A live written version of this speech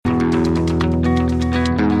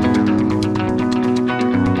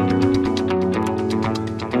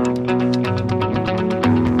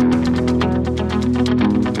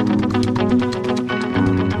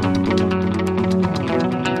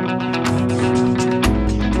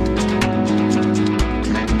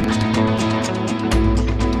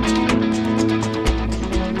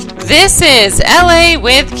This is LA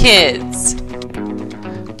with Kids.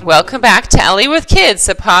 Welcome back to LA with Kids,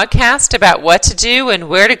 a podcast about what to do and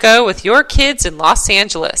where to go with your kids in Los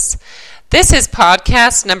Angeles. This is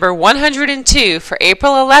podcast number 102 for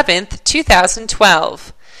April 11th,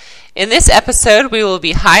 2012. In this episode, we will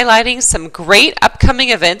be highlighting some great upcoming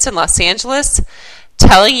events in Los Angeles,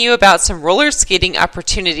 telling you about some roller skating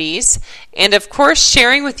opportunities, and of course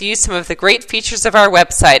sharing with you some of the great features of our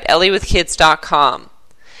website, LAwithKids.com.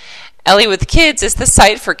 LA with Kids is the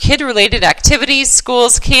site for kid-related activities,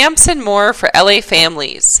 schools, camps, and more for LA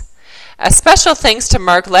families. A special thanks to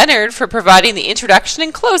Mark Leonard for providing the introduction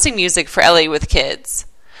and closing music for LA with Kids.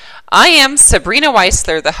 I am Sabrina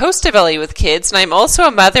Weisler, the host of LA with Kids, and I'm also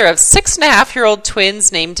a mother of 6.5-year-old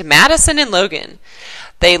twins named Madison and Logan.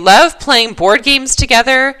 They love playing board games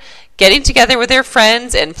together, getting together with their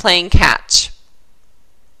friends, and playing catch.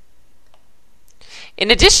 In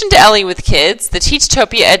addition to LA with Kids, the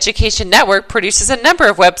Teachtopia Education Network produces a number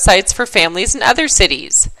of websites for families in other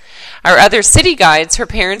cities. Our other city guides for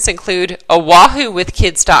parents include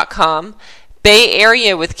OahuWithKids.com,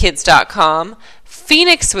 BayAreaWithKids.com,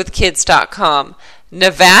 PhoenixWithKids.com,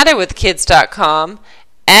 NevadaWithKids.com,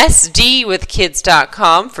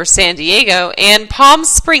 SDWithKids.com for San Diego, and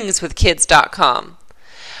PalmSpringsWithKids.com.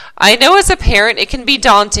 I know as a parent it can be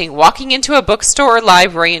daunting walking into a bookstore or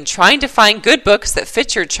library and trying to find good books that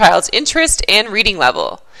fit your child's interest and reading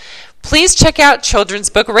level. Please check out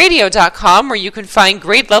childrensbookradio.com where you can find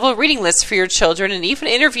grade-level reading lists for your children and even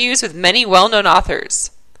interviews with many well-known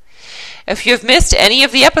authors. If you have missed any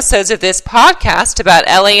of the episodes of this podcast about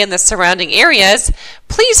LA and the surrounding areas,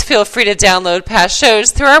 please feel free to download past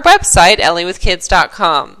shows through our website,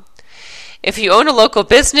 LAwithKids.com. If you own a local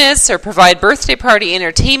business or provide birthday party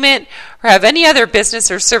entertainment or have any other business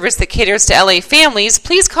or service that caters to LA families,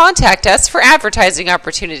 please contact us for advertising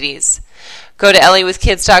opportunities. Go to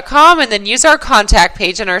LAwithKids.com and then use our contact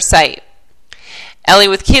page on our site. LA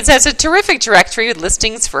with Kids has a terrific directory with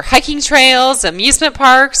listings for hiking trails, amusement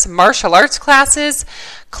parks, martial arts classes,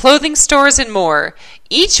 clothing stores, and more.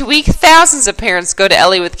 Each week, thousands of parents go to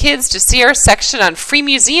LA with Kids to see our section on free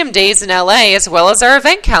museum days in LA as well as our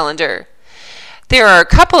event calendar. There are a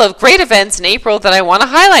couple of great events in April that I want to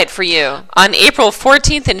highlight for you. On April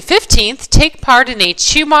 14th and 15th, take part in a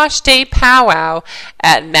Chumash Day powwow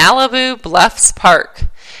at Malibu Bluffs Park.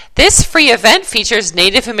 This free event features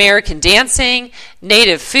Native American dancing,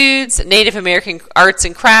 Native foods, Native American arts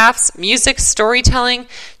and crafts, music, storytelling,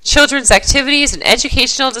 children's activities, and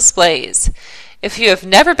educational displays. If you have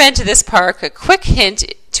never been to this park, a quick hint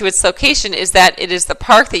to its location is that it is the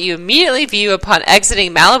park that you immediately view upon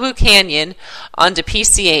exiting Malibu Canyon onto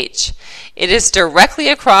PCH. It is directly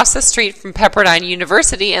across the street from Pepperdine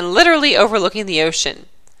University and literally overlooking the ocean.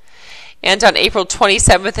 And on April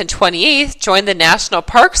 27th and 28th, join the National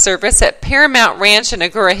Park Service at Paramount Ranch in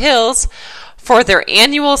Agoura Hills for their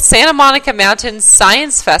annual Santa Monica Mountains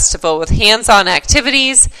Science Festival with hands-on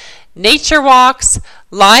activities, nature walks,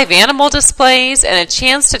 live animal displays, and a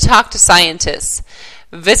chance to talk to scientists.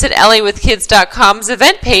 Visit LAwithKids.com's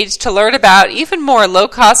event page to learn about even more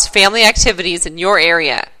low-cost family activities in your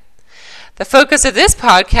area. The focus of this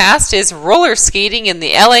podcast is roller skating in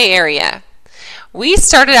the LA area. We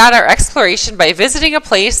started out our exploration by visiting a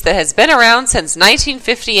place that has been around since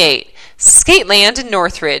 1958, Skateland in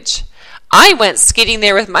Northridge. I went skating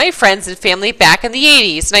there with my friends and family back in the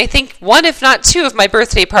 80s, and I think one if not two of my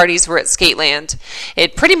birthday parties were at Skateland.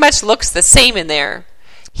 It pretty much looks the same in there.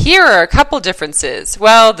 Here are a couple differences.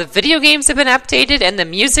 Well, the video games have been updated and the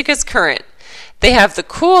music is current. They have the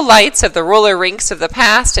cool lights of the roller rinks of the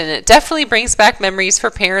past, and it definitely brings back memories for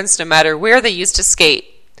parents no matter where they used to skate.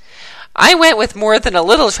 I went with more than a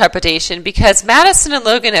little trepidation because Madison and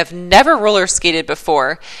Logan have never roller skated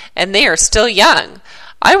before, and they are still young.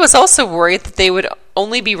 I was also worried that they would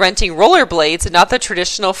only be renting rollerblades and not the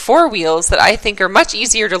traditional four wheels that I think are much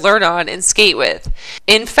easier to learn on and skate with.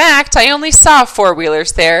 In fact, I only saw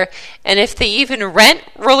four-wheelers there, and if they even rent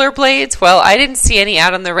rollerblades, well, I didn't see any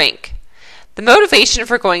out on the rink. The motivation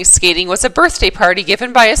for going skating was a birthday party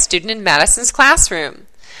given by a student in Madison's classroom.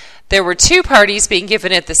 There were 2 parties being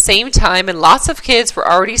given at the same time, and lots of kids were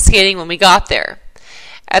already skating when we got there.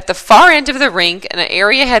 At the far end of the rink, an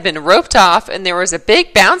area had been roped off, and there was a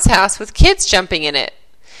big bounce house with kids jumping in it.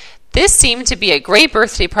 This seemed to be a great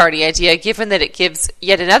birthday party idea, given that it gives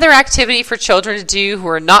yet another activity for children to do who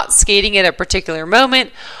are not skating at a particular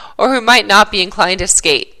moment or who might not be inclined to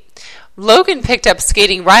skate. Logan picked up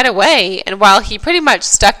skating right away, and while he pretty much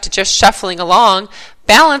stuck to just shuffling along,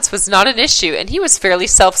 Balance was not an issue, and he was fairly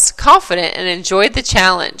self-confident and enjoyed the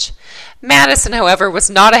challenge. Madison, however, was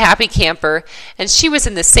not a happy camper, and she was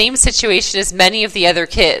in the same situation as many of the other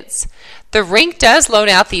kids. The rink does loan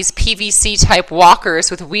out these PVC-type walkers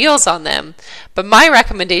with wheels on them, but my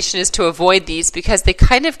recommendation is to avoid these because they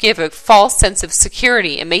kind of give a false sense of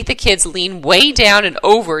security and make the kids lean way down and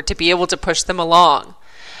over to be able to push them along.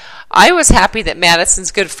 I was happy that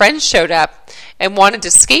Madison's good friends showed up and wanted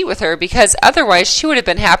to skate with her because otherwise she would have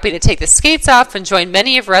been happy to take the skates off and join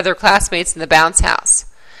many of her other classmates in the bounce house.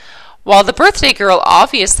 While the birthday girl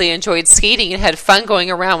obviously enjoyed skating and had fun going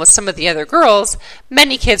around with some of the other girls,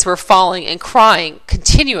 many kids were falling and crying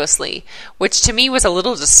continuously, which to me was a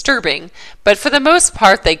little disturbing, but for the most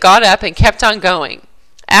part they got up and kept on going.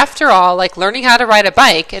 After all, like learning how to ride a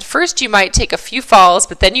bike, at first you might take a few falls,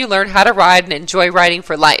 but then you learn how to ride and enjoy riding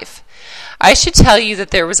for life. I should tell you that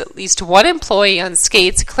there was at least one employee on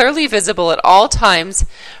skates clearly visible at all times,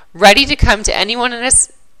 ready to come to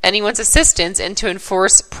anyone's assistance and to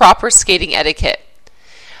enforce proper skating etiquette.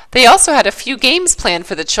 They also had a few games planned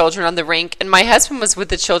for the children on the rink, and my husband was with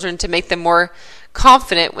the children to make them more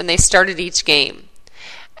confident when they started each game.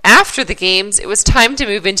 After the games, it was time to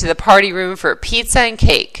move into the party room for pizza and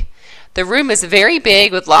cake. The room is very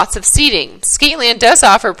big with lots of seating. Skateland does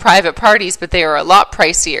offer private parties, but they are a lot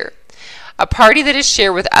pricier. A party that is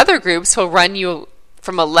shared with other groups will run you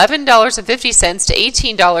from $11.50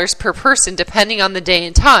 to $18 per person depending on the day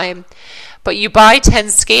and time, but you buy 10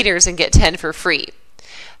 skaters and get 10 for free.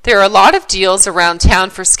 There are a lot of deals around town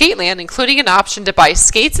for Skateland, including an option to buy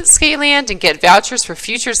skates at Skateland and get vouchers for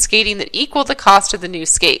future skating that equal the cost of the new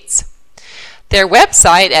skates. Their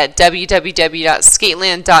website at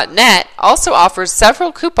www.skateland.net also offers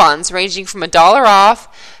several coupons ranging from $1 off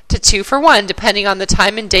to 2 for 1 depending on the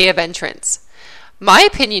time and day of entrance. My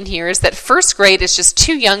opinion here is that first grade is just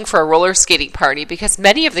too young for a roller skating party because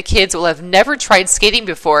many of the kids will have never tried skating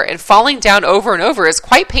before and falling down over and over is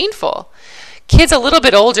quite painful. Kids a little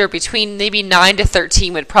bit older, between maybe 9 to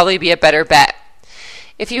 13, would probably be a better bet.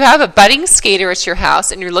 If you have a budding skater at your house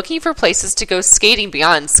and you're looking for places to go skating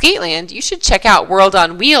beyond Skateland, you should check out World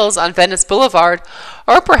on Wheels on Venice Boulevard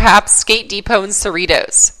or perhaps Skate Depot in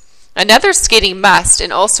Cerritos. Another skating must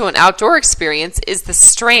and also an outdoor experience is the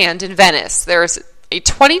Strand in Venice. There is a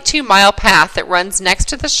 22-mile path that runs next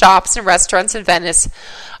to the shops and restaurants in Venice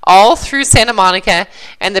all through Santa Monica,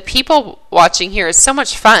 and the people watching here is so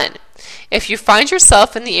much fun. If you find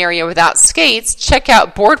yourself in the area without skates, check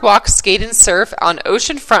out Boardwalk Skate and Surf on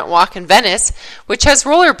Oceanfront Walk in Venice, which has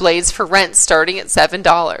rollerblades for rent starting at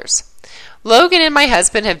 $7. Logan and my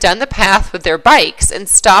husband have done the path with their bikes and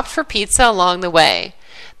stopped for pizza along the way.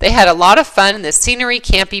 They had a lot of fun and the scenery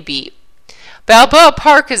can't be beat. Balboa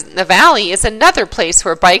Park in the Valley is another place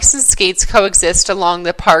where bikes and skates coexist along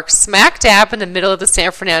the park smack dab in the middle of the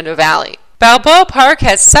San Fernando Valley. Balboa Park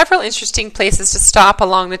has several interesting places to stop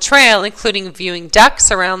along the trail, including viewing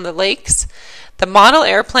ducks around the lakes, the model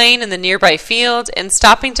airplane in the nearby field, and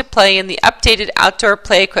stopping to play in the updated outdoor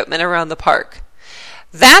play equipment around the park.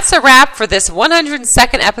 That's a wrap for this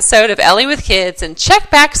 102nd episode of Ellie with Kids, and check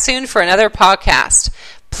back soon for another podcast.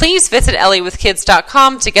 Please visit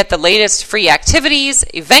elliewithkids.com to get the latest free activities,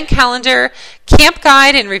 event calendar, camp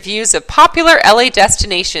guide, and reviews of popular LA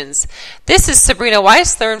destinations. This is Sabrina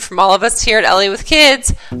Weissler, and from all of us here at Ellie with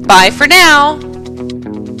Kids, bye for now.